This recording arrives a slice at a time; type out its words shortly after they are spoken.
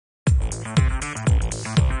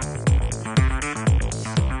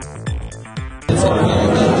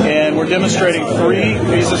demonstrating 3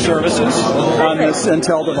 Visa services on this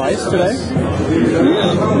Intel device today.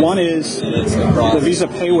 One is the Visa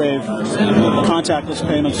PayWave contactless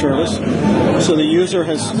payment service. So the user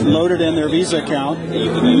has loaded in their Visa account,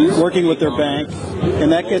 working with their bank,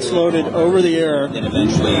 and that gets loaded over the air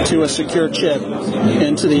to a secure chip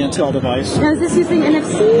into the Intel device. Now, is this using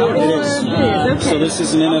NFC? It is. Okay. So this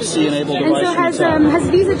is an NFC-enabled device. And so has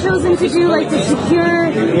Visa chosen to do like the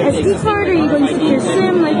secure SD card, or are you going to secure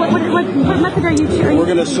SIM? Like what method are you choosing? We're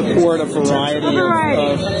going to support a variety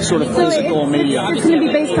of sort of physical media. It's going to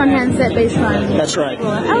be based on handset, based on... That's right.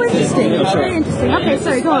 Oh, interesting. That's Very right. interesting. Okay,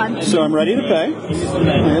 sorry, go on. So I'm ready to pay.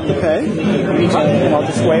 I hit the pay. And I'll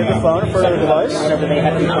just wave the phone in front of the device.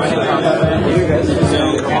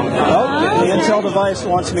 Oh, the Intel device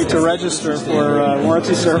wants me to register for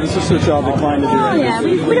warranty services, which I'll decline to do. Oh, yeah.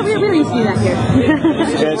 We really need to do that here.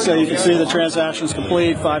 Okay, so you can see the transaction's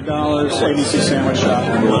complete, $5, ABC sandwich shop.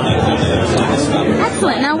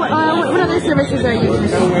 Excellent. Now, what other services are you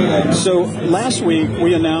using? So last week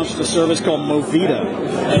we announced a service called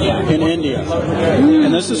Movida in India.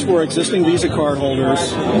 And this is for existing Visa card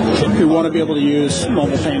holders who want to be able to use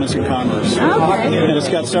mobile payments in commerce. Okay. And it's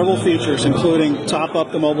got several features, including top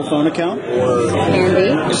up the mobile phone account.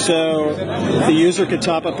 Handy. So the user could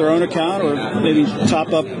top up their own account or maybe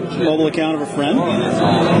top up mobile account of a friend.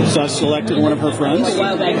 So I selected one of her friends.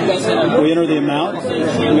 We enter the amount.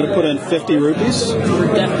 I'm going to put in 50 rupees.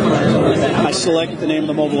 I select the name of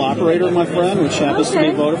the mobile operator of my friend, which happens to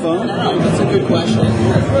be Vodafone. That's a good question.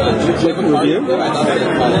 Click review.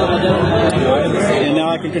 And now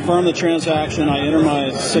I can confirm the transaction. I enter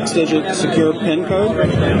my 6-digit secure PIN code.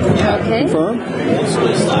 Okay. Confirm.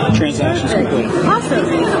 Transaction's complete. Awesome.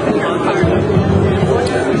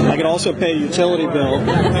 I can also pay a utility bill.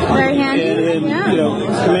 Very handy. In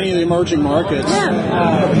many of the emerging markets,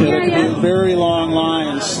 there can be very long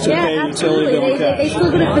lines to pay utility bill in cash. They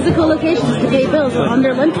still go to physical locations to pay bills on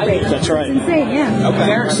their lunch break. That's right. It's insane, yeah.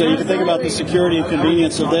 Okay. So you can think about the security and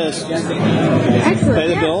convenience of this. Excellent. Pay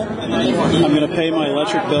the bill. I'm going to pay my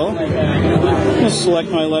electric bill. I'm going to select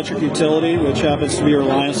my electric utility, which happens to be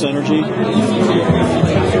Reliance Energy.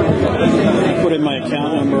 Put in my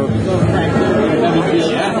account number.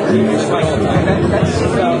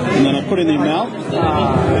 And then I put in the amount,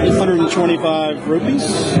 125 rupees.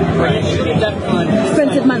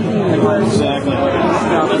 Expensive monthly. Exactly.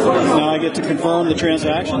 Now I get to confirm the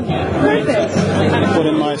transaction. Perfect. Put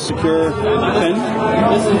in my secure PIN.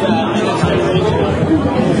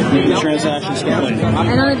 The transaction's complete.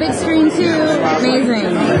 And on the big screen too.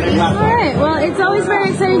 Amazing. All right. Well, it's always very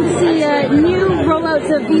exciting to see new rollouts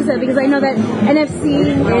of Visa, because I know that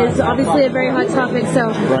NFC is obviously a very hot topic.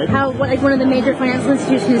 So how one of the major financial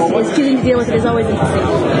institutions is choosing to deal with it is always interesting.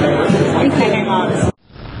 Thank you.